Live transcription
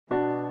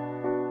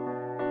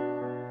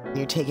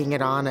You're taking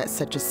it on at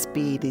such a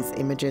speed, these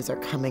images are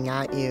coming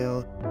at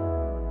you.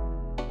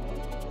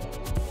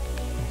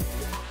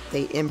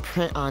 They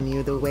imprint on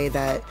you the way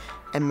that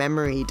a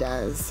memory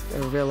does,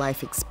 a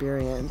real-life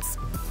experience.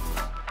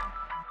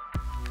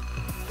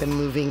 The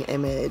moving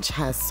image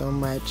has so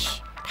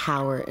much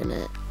power in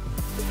it.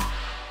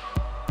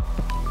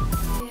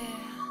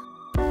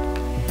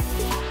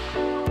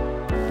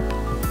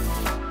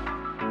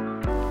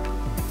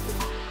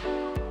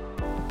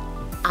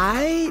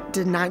 I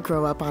did not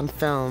grow up on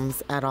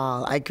films at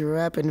all. I grew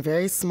up in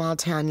very small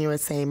town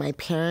USA. My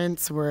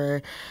parents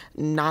were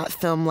not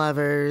film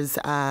lovers.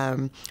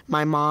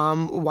 My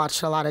mom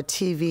watched a lot of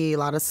TV, a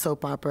lot of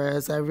soap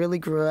operas. I really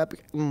grew up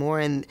more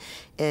in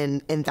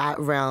that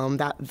realm.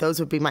 Those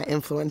would be my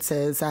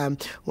influences.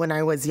 When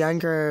I was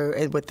younger,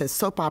 with the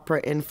soap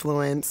opera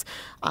influence,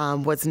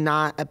 was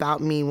not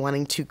about me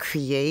wanting to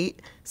create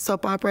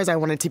soap operas. I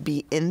wanted to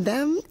be in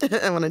them.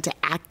 I wanted to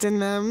act in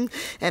them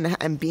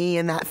and be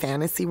in that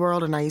fantasy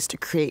world. And I used to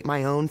create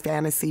my own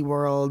fantasy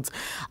worlds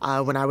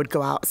when I would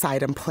go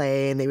outside and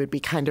play, and they would be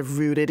kind of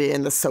rooted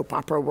in the soap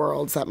opera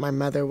worlds that my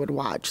mother would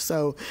watch.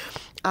 So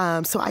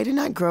I did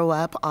not grow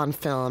up on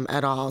film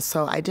at all.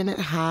 So I didn't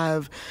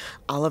have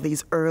all of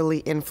these early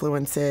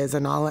influences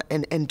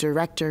and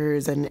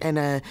directors and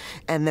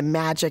the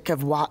magic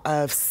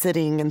of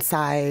sitting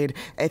inside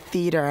a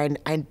theater.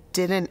 I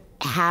didn't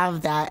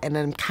have that, and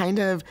I'm kind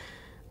of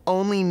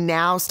only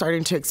now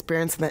starting to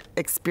experience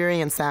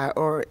that,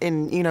 or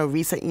in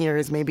recent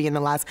years, maybe in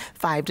the last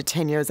 5 to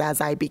 10 years, as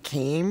I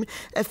became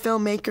a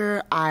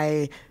filmmaker,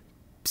 I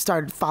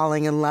started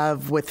falling in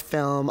love with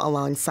film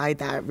alongside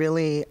that,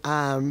 really.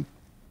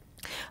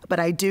 But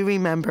I do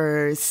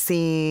remember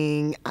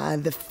seeing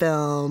the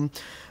film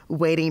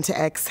Waiting to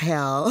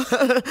Exhale.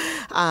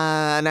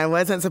 And I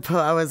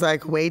was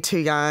like way too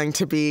young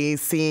to be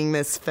seeing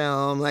this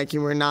film. Like,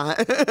 you were not,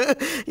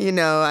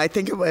 I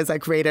think it was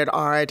like rated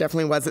R. I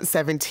definitely wasn't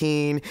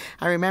 17.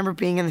 I remember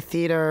being in the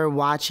theater,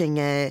 watching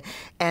it,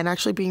 and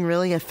actually being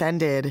really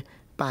offended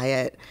by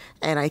it.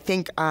 And I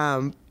think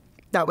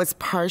that was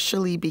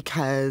partially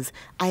because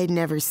I had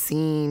never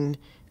seen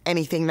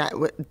anything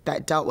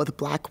that dealt with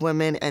Black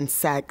women and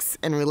sex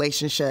and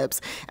relationships.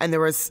 And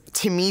there was,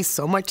 to me,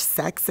 so much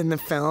sex in the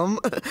film,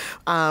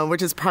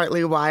 which is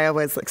partly why I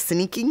was like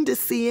sneaking to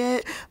see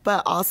it.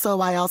 But also,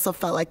 I also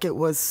felt like it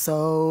was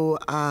so,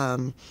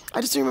 I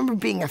just remember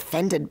being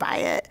offended by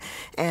it.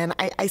 And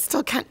I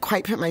still can't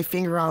quite put my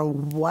finger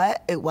on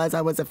what it was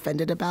I was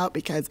offended about,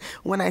 because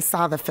when I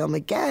saw the film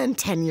again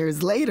 10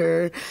 years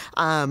later,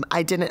 I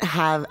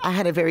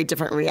had a very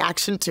different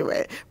reaction to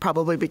it,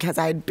 probably because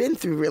I had been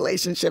through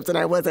relationships and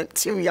I wasn't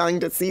too young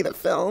to see the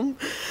film.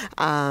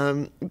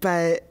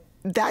 But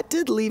that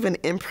did leave an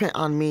imprint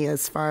on me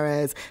as far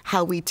as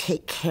how we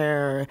take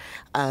care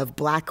of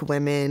Black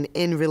women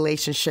in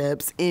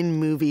relationships, in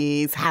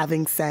movies,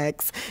 having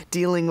sex,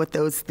 dealing with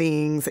those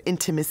things,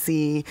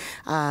 intimacy.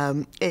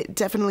 It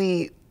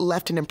definitely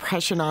left an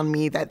impression on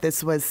me that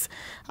this was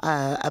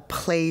a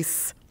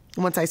place.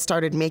 Once I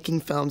started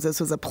making films, this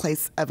was a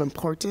place of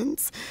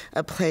importance,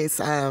 a place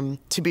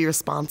to be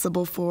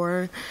responsible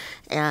for.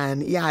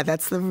 And yeah,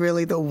 that's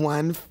really the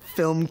one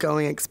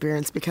film-going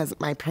experience, because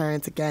my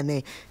parents,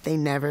 again, they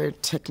never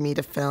took me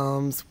to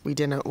films. We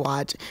didn't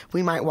watch.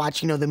 We might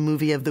watch, the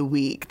movie of the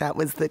week. That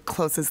was the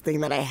closest thing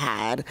that I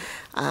had.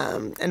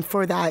 And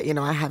for that,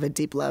 I have a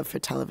deep love for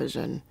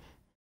television.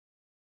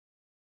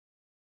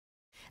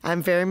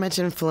 I'm very much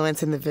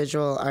influenced in the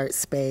visual art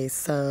space.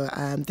 So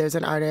there's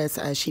an artist,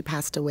 she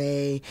passed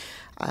away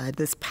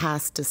this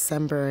past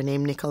December,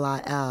 named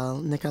Nicola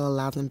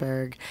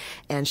Lausenberg.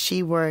 And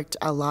she worked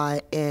a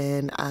lot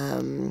in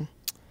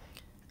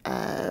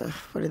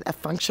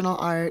functional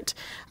art,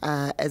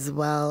 as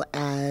well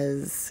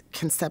as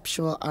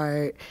conceptual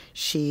art.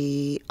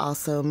 She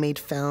also made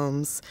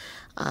films.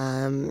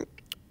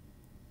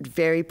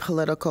 Very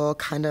political,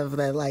 kind of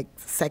the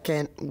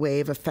second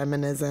wave of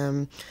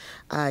feminism,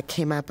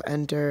 came up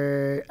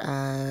under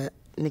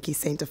Nikki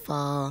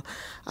Saint-Defal,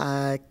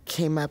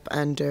 came up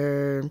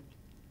under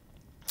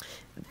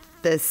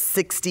the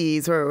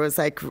 60s, where it was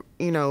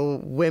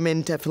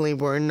women definitely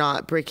were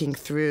not breaking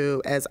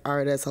through as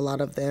artists. A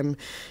lot of them,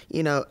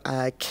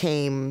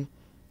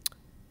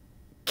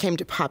 came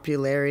to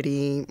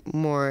popularity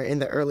more in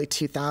the early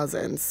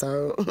 2000s.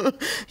 So,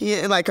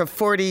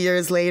 40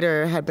 years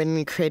later, had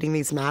been creating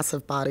these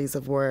massive bodies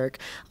of work.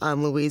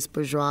 Louise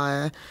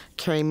Bourgeois,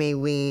 Carrie Mae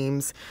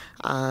Weems.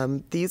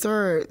 These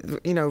are,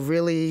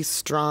 really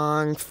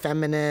strong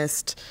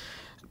feminist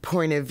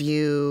point of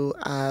view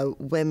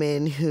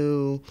women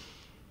who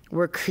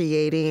were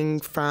creating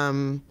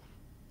from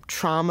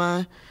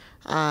trauma,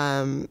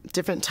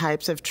 different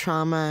types of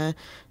trauma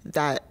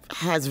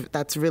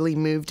that's really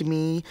moved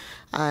me,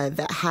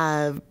 that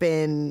have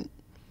been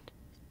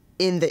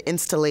in the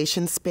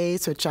installation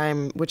space, which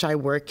I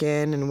work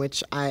in, and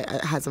which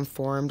has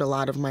informed a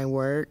lot of my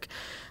work.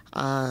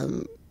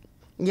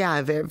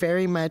 Very,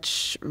 very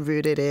much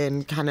rooted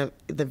in kind of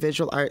the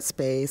visual art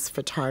space,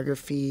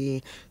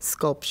 photography,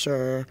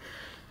 sculpture,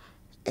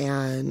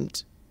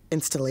 and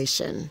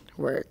installation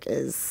work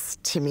is,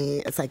 to me,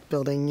 it's like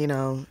building,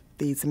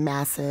 these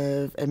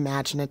massive,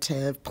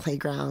 imaginative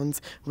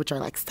playgrounds, which are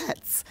like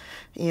sets,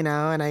 and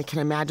I can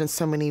imagine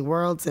so many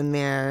worlds in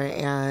there.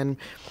 And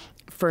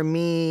for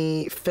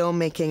me,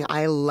 filmmaking,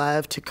 I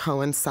love to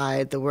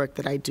coincide the work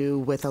that I do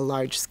with a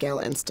large-scale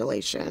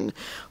installation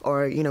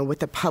or,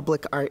 with a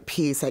public art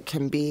piece that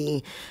can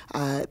be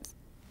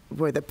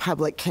where the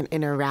public can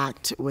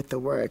interact with the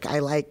work. I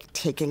like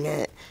taking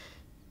it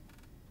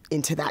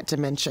into that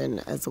dimension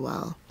as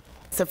well.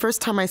 So the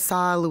first time I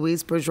saw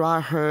Louise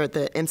Bourgeois,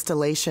 the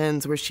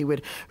installations where she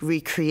would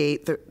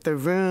recreate the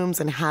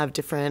rooms and have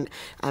different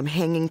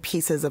hanging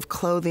pieces of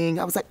clothing,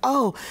 I was like,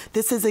 oh,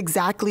 this is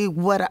exactly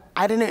what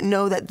I didn't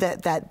know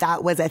that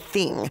was a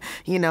thing.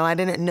 I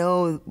didn't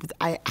know,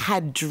 I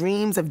had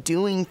dreams of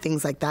doing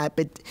things like that,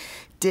 but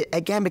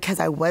again, because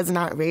I was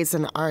not raised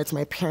in the arts,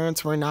 my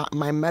parents were not.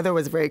 My mother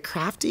was very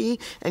crafty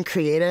and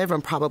creative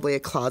and probably a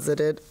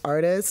closeted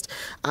artist.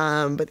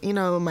 But,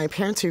 my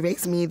parents who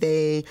raised me,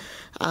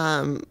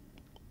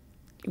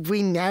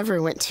 we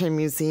never went to a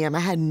museum. I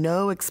had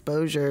no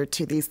exposure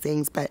to these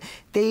things, but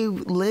they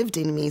lived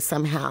in me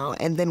somehow.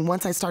 And then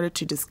once I started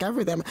to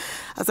discover them,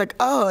 I was like,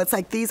 oh, it's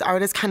like these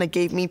artists kind of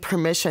gave me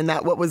permission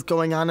that what was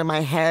going on in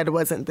my head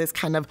wasn't this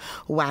kind of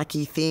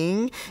wacky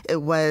thing.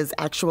 It was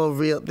actual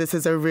real, this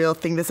is a real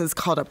thing. This is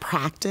called a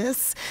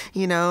practice,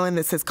 and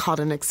this is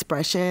called an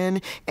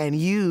expression. And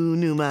you,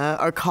 Numa,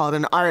 are called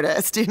an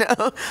artist,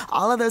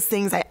 All of those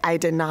things I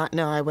did not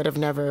know. I would have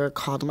never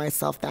called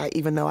myself that,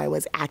 even though I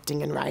was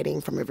acting and writing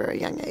from a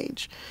very young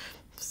age.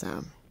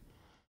 So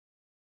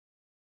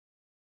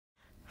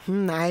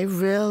I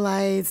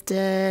realized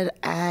it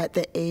at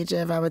the age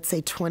of, I would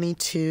say,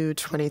 22,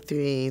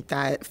 23,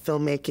 that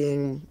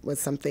filmmaking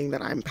was something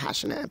that I'm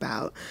passionate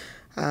about.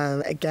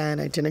 Again,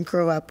 I didn't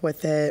grow up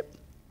with it,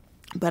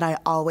 but I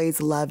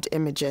always loved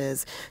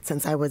images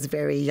since I was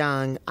very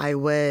young. I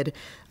would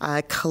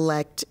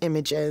collect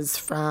images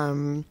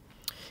from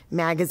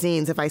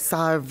magazines. If I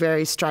saw a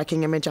very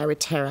striking image, I would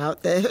tear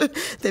out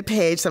the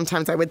page.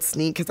 Sometimes I would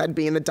sneak because I'd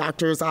be in the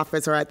doctor's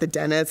office or at the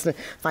dentist.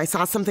 If I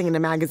saw something in a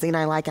magazine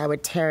I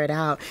would tear it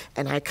out.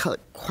 And I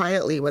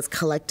quietly was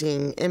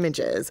collecting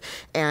images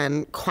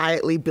and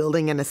quietly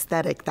building an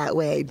aesthetic that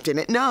way. I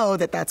didn't know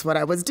that that's what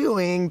I was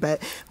doing, but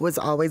was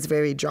always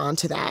very drawn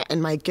to that.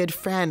 And my good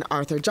friend,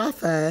 Arthur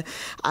Jaffa,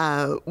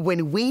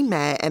 when we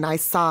met and I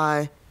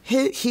saw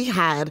he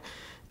had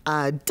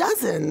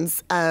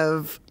dozens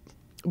of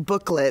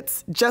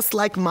booklets, just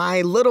like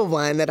my little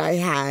one that I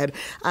had,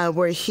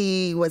 where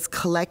he was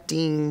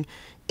collecting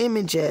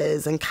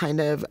images and kind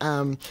of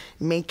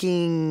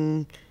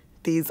making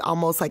these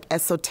almost like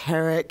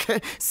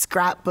esoteric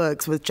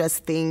scrapbooks with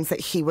just things that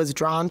he was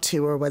drawn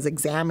to or was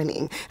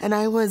examining. And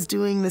I was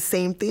doing the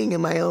same thing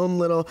in my own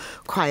little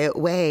quiet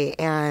way.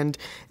 And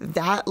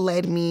that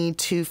led me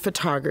to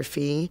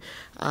photography.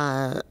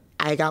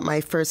 I got my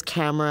first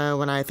camera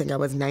when I think I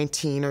was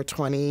 19 or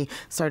 20,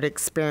 started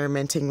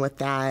experimenting with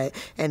that.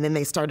 And then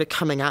they started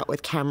coming out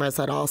with cameras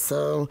that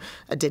also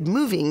did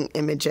moving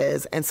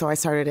images. And so I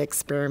started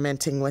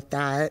experimenting with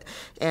that.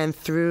 And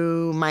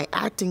through my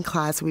acting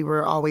class, we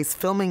were always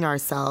filming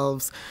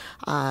ourselves,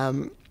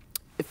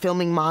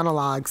 filming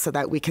monologues so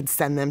that we could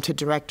send them to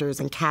directors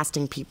and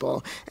casting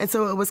people. And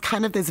so it was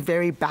kind of this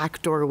very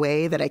backdoor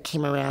way that I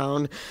came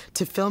around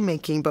to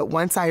filmmaking. But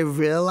once I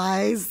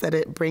realized that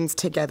it brings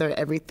together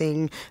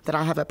everything that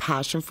I have a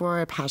passion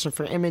for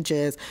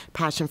images,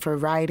 passion for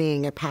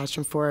writing, a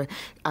passion for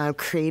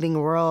creating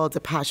worlds,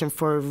 a passion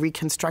for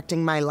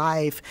reconstructing my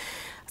life,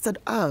 I said,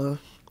 oh,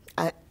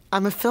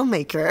 I'm a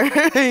filmmaker,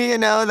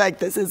 like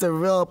this is a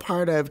real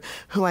part of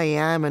who I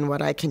am and what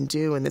I can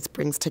do, and this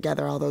brings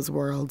together all those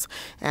worlds.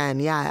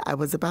 And yeah, I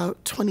was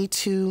about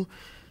 22,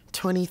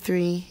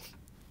 23,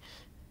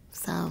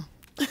 so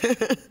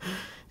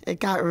it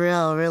got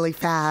real really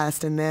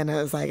fast, and then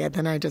it was like,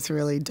 then I just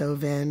really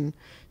dove in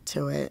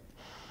to it.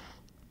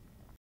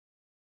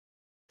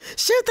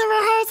 Shoot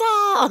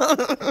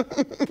the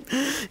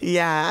rehearsal!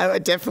 Yeah, I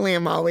definitely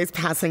am always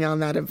passing on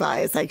that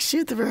advice, like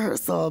shoot the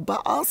rehearsal,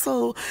 but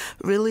also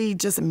really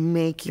just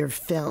make your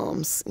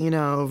films,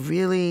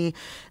 really.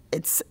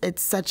 It's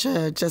such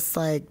a just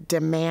like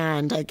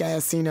demand, I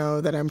guess,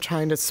 that I'm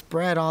trying to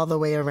spread all the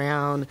way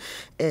around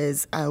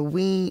is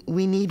we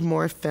need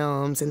more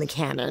films in the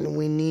canon.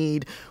 We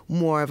need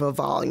more of a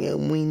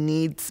volume. We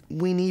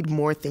need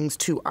more things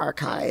to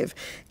archive,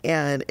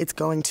 and it's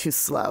going too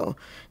slow.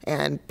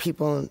 And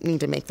people need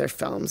to make their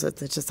films.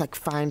 It's just like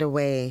find a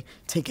way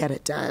to get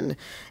it done,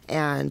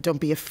 and don't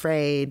be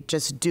afraid.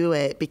 Just do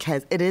it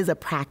because it is a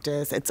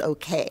practice. It's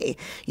okay.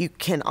 You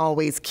can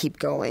always keep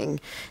going,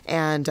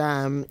 and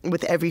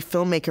with every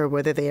filmmaker,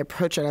 whether they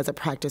approach it as a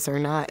practice or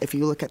not, if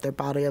you look at their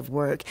body of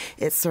work,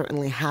 it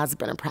certainly has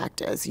been a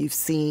practice. You've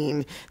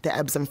seen the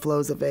ebbs and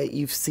flows of it.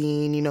 You've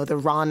seen, the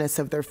rawness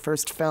of their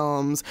first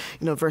films,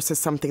 versus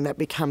something that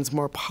becomes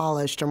more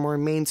polished or more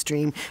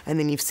mainstream, and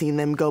then you've seen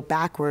them go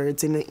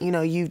backwards, and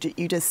you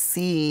just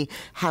see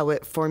how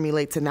it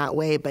formulates in that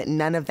way. But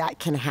none of that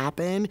can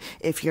happen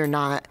if you're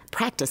not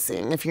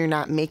practicing, if you're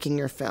not making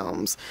your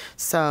films.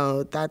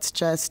 So that's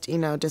just,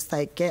 just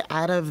like get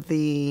out of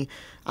the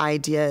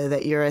idea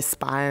that you're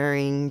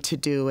aspiring to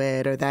do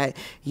it or that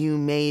you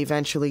may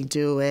eventually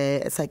do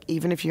it. It's like,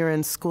 even if you're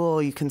in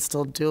school, you can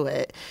still do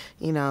it,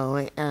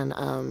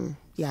 and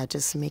yeah,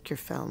 just make your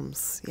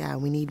films. Yeah,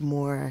 we need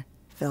more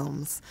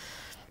films.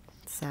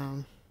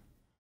 So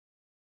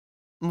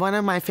one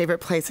of my favorite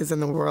places in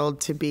the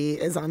world to be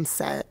is on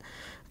set.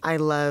 I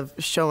love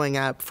showing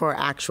up for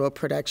actual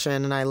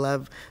production, and I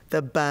love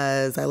the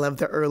buzz. I love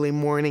the early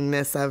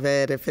morningness of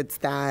it, if it's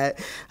that.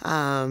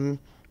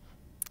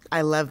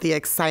 I love the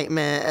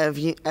excitement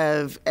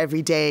of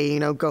every day,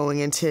 going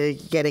into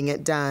getting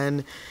it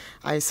done.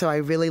 So I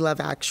really love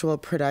actual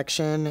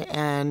production,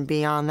 and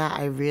beyond that,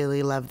 I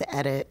really love the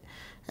edit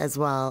as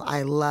well.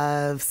 I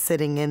love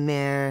sitting in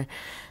there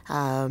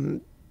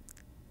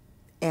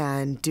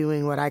and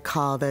doing what I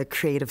call the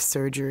creative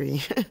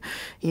surgery,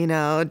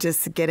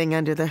 just getting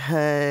under the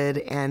hood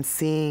and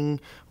seeing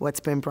what's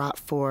been brought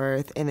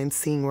forth and then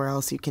seeing where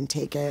else you can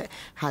take it,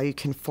 how you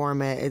can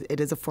form it. It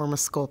is a form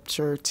of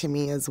sculpture to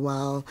me as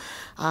well.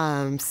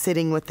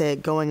 Sitting with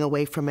it, going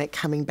away from it,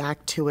 coming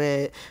back to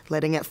it,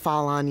 letting it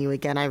fall on you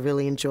again. I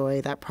really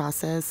enjoy that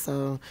process.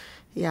 So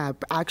yeah,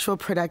 actual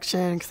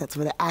production, because that's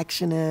where the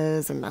action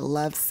is, and I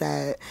love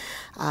set.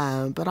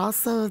 But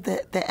also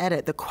the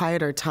edit, the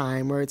quieter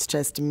time, where it's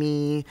just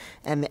me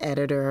and the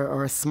editor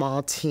or a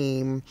small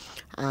team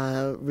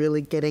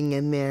really getting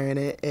in there, and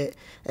it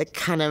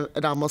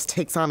almost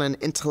takes on an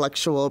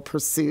intellectual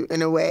pursuit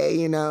in a way,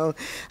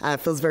 It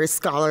feels very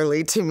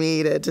scholarly to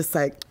me to just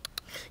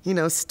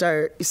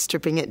start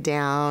stripping it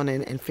down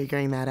and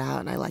figuring that out,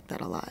 and I like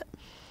that a lot.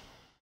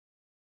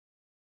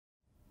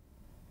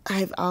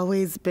 I've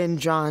always been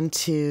drawn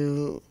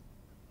to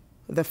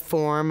the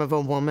form of a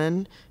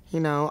woman,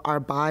 our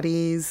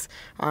bodies,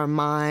 our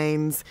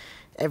minds,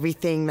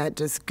 everything that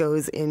just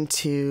goes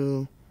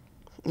into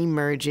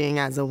emerging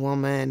as a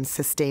woman,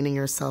 sustaining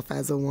yourself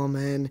as a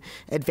woman,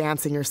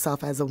 advancing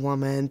yourself as a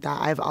woman.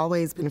 That I've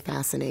always been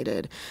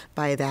fascinated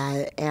by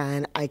that,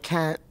 and I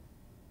can't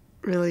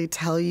really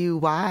tell you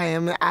why.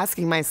 I'm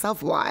asking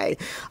myself why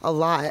a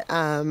lot.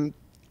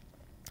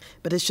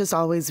 But it's just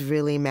always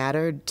really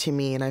mattered to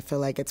me, and I feel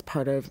like it's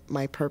part of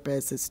my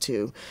purpose is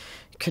to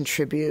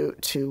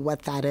contribute to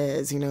what that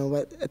is,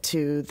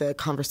 to the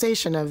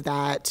conversation of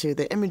that, to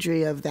the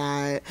imagery of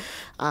that,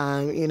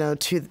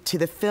 to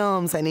the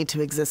films. I need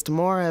to exist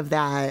more of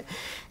that.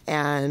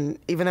 And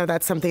even though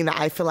that's something that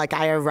I feel like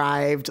I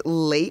arrived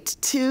late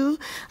to,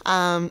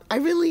 I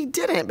really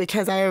didn't,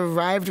 because I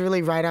arrived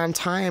really right on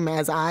time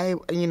as I,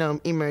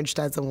 emerged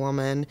as a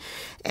woman.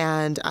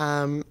 And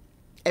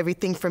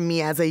everything from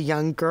me as a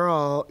young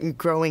girl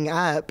growing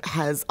up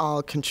has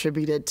all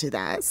contributed to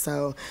that.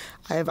 So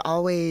I've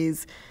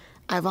always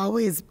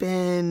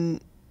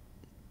been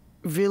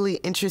really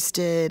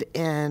interested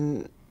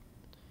in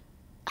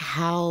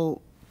how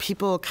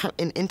people come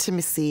in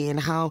intimacy and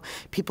how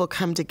people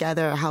come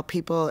together, how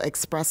people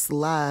express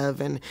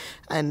love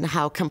and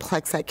how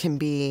complex that can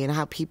be, and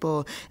how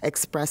people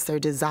express their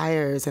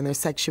desires and their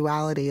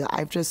sexuality.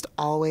 I've just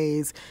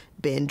always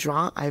been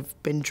drawn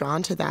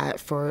to that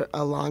for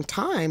a long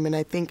time, and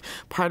I think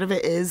part of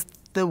it is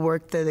the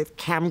work, the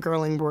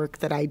camgirling work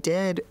that I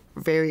did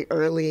very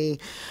early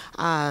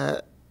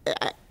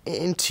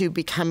into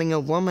becoming a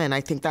woman.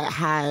 I think that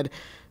had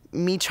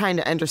me trying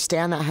to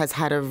understand that has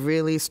had a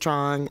really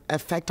strong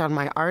effect on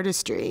my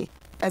artistry.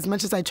 As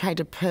much as I tried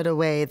to put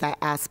away that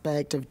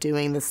aspect of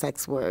doing the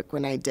sex work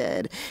when I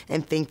did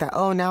and think that,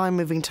 oh, now I'm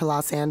moving to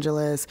Los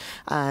Angeles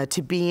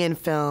to be in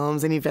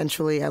films, and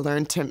eventually I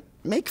learned to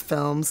make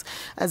films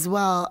as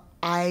well,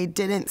 I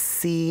didn't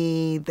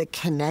see the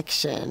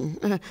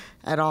connection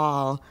at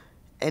all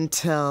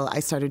until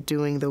I started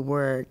doing the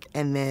work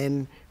and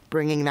then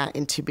bringing that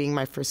into being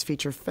my first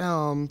feature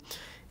film.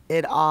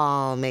 It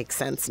all makes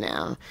sense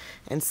now.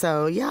 And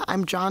so, yeah,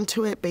 I'm drawn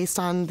to it based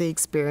on the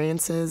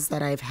experiences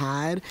that I've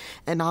had,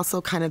 and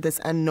also kind of this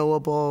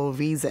unknowable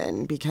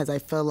reason, because I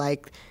feel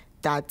like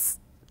that's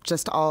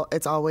just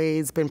it's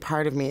always been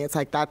part of me. It's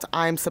like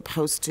I'm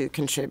supposed to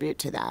contribute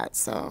to that.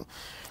 So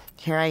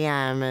here I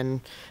am, and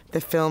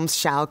the films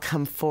shall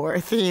come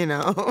forth,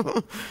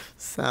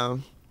 So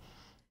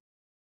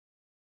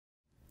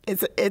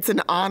it's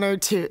an honor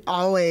to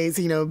always,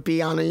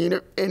 be on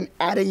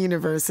at a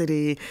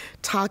university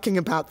talking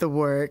about the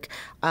work.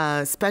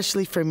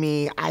 Especially for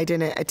me, I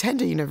didn't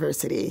attend a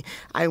university.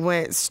 I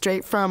went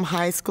straight from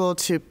high school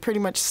to pretty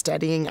much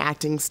studying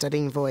acting,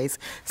 studying voice,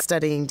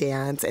 studying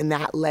dance, and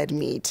that led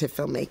me to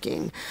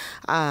filmmaking.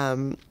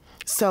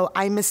 So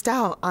I missed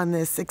out on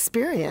this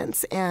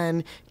experience,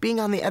 and being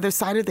on the other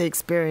side of the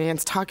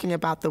experience, talking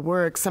about the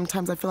work,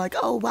 sometimes I feel like,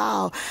 oh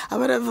wow, I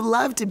would have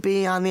loved to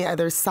be on the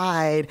other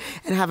side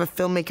and have a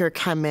filmmaker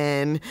come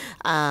in,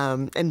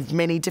 and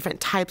many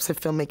different types of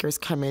filmmakers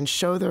come in,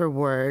 show their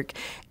work,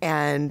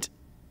 and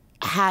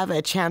have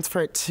a chance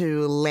for it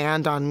to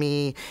land on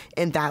me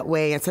in that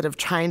way, instead of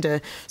trying to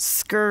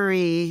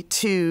scurry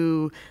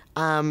to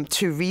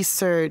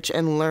research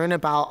and learn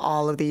about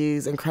all of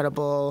these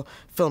incredible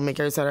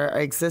filmmakers that are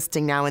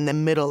existing now in the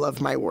middle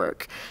of my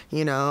work,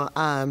 you know?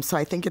 So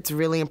I think it's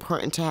really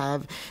important to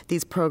have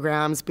these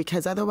programs,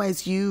 because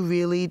otherwise you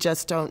really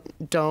just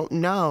don't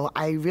know.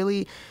 I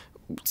really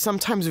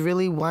sometimes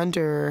really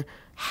wonder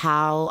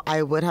how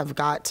I would have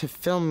got to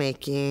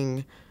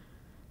filmmaking.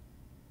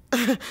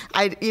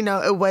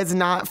 It was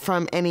not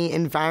from any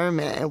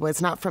environment. It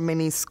was not from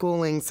any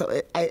schooling.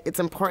 So it's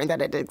important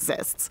that it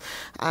exists,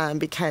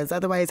 because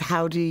otherwise,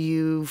 how do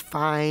you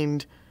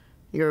find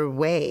your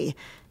way?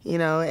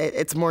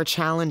 It's more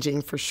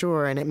challenging for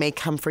sure, and it may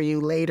come for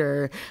you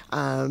later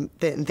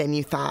than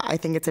you thought. I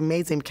think it's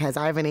amazing because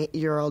I have an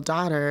 8-year-old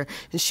daughter,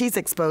 and she's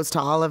exposed to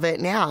all of it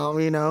now.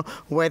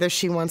 Whether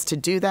she wants to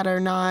do that or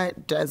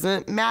not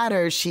doesn't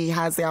matter. She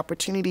has the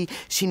opportunity.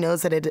 She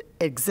knows that it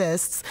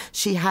exists.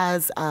 She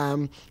has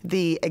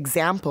the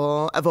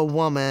example of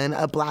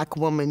a Black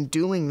woman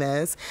doing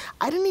this.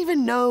 I didn't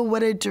even know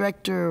what a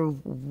director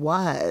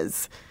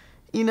was.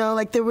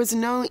 There was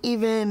no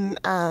even...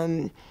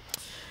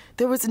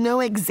 There was no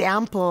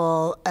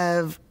example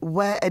of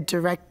what a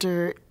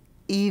director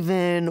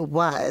even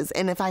was.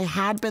 And if I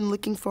had been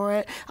looking for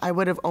it, I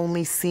would have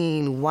only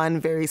seen one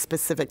very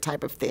specific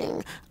type of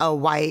thing, a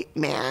white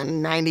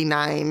man,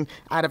 99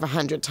 out of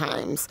 100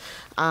 times.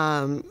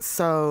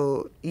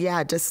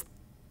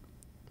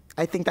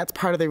 I think that's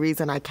part of the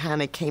reason I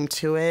kind of came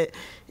to it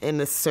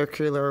in a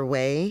circular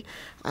way,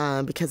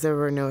 because there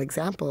were no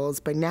examples.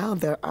 But now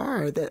there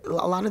are.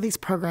 A lot of these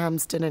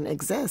programs didn't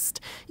exist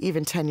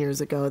even 10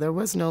 years ago. There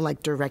was no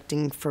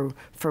directing for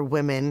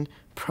women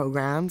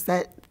programs.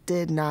 That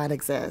did not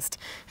exist.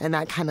 And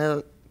that kind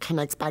of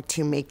connects back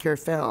to make your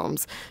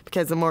films,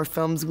 because the more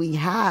films we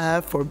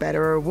have, for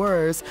better or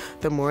worse,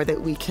 the more that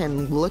we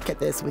can look at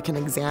this, we can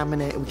examine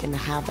it, we can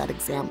have that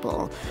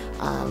example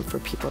for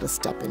people to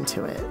step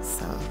into it.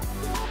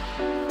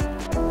 So.